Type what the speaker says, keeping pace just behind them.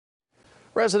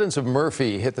Residents of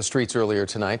Murphy hit the streets earlier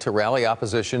tonight to rally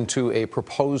opposition to a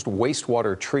proposed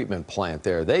wastewater treatment plant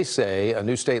there. They say a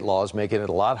new state law is making it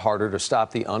a lot harder to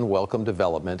stop the unwelcome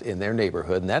development in their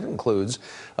neighborhood, and that includes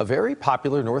a very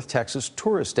popular North Texas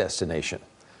tourist destination.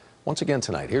 Once again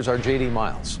tonight, here's our J.D.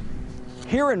 Miles.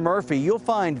 Here in Murphy, you'll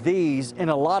find these in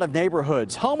a lot of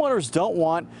neighborhoods. Homeowners don't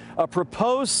want a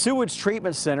proposed sewage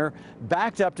treatment center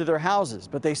backed up to their houses,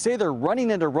 but they say they're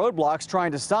running into roadblocks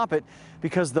trying to stop it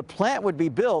because the plant would be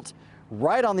built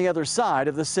right on the other side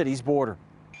of the city's border.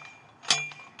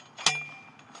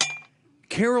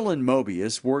 Carolyn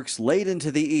Mobius works late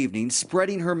into the evening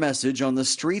spreading her message on the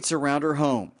streets around her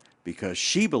home because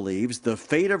she believes the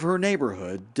fate of her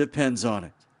neighborhood depends on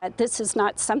it. This is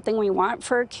not something we want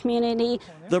for a community.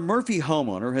 The Murphy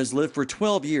homeowner has lived for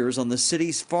 12 years on the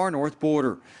city's far north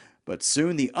border, but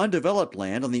soon the undeveloped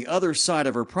land on the other side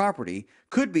of her property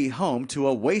could be home to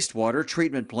a wastewater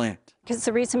treatment plant. Because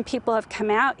the reason people have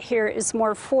come out here is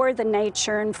more for the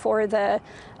nature and for the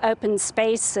open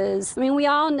spaces. I mean, we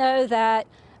all know that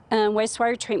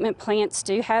wastewater treatment plants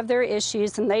do have their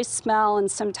issues and they smell,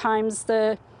 and sometimes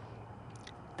they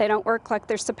don't work like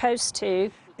they're supposed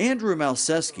to. Andrew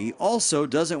Malseski also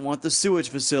doesn't want the sewage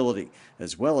facility,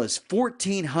 as well as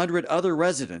 1,400 other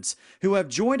residents who have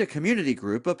joined a community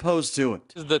group opposed to it.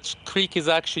 The creek is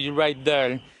actually right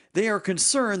there. They are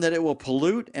concerned that it will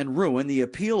pollute and ruin the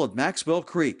appeal of Maxwell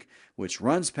Creek, which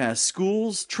runs past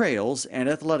schools, trails, and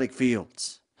athletic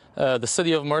fields. The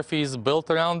city of Murphy is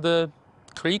built around the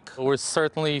creek. We're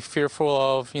certainly fearful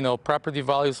of, property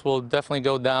values will definitely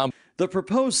go down. The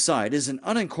proposed site is an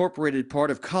unincorporated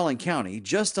part of Collin County,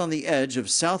 just on the edge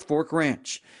of South Fork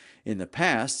Ranch. In the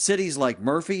past, cities like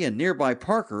Murphy and nearby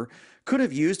Parker could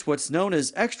have used what's known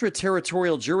as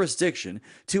extraterritorial jurisdiction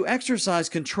to exercise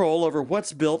control over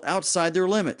what's built outside their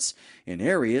limits in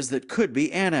areas that could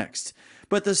be annexed.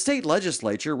 But the state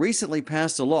legislature recently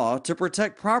passed a law to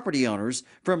protect property owners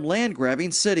from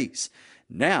land-grabbing cities.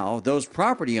 Now, those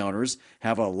property owners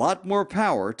have a lot more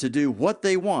power to do what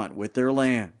they want with their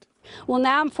land. Well,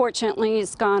 now, unfortunately,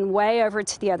 it's gone way over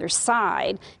to the other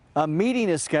side. A meeting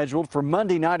is scheduled for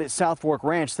Monday night at South Fork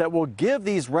Ranch that will give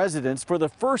these residents, for the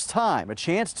first time, a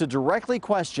chance to directly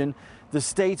question the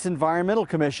state's Environmental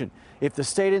Commission. If the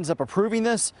state ends up approving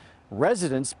this,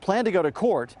 residents plan to go to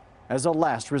court as a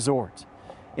last resort.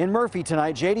 In Murphy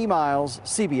tonight, J.D. Miles,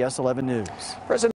 CBS 11 News.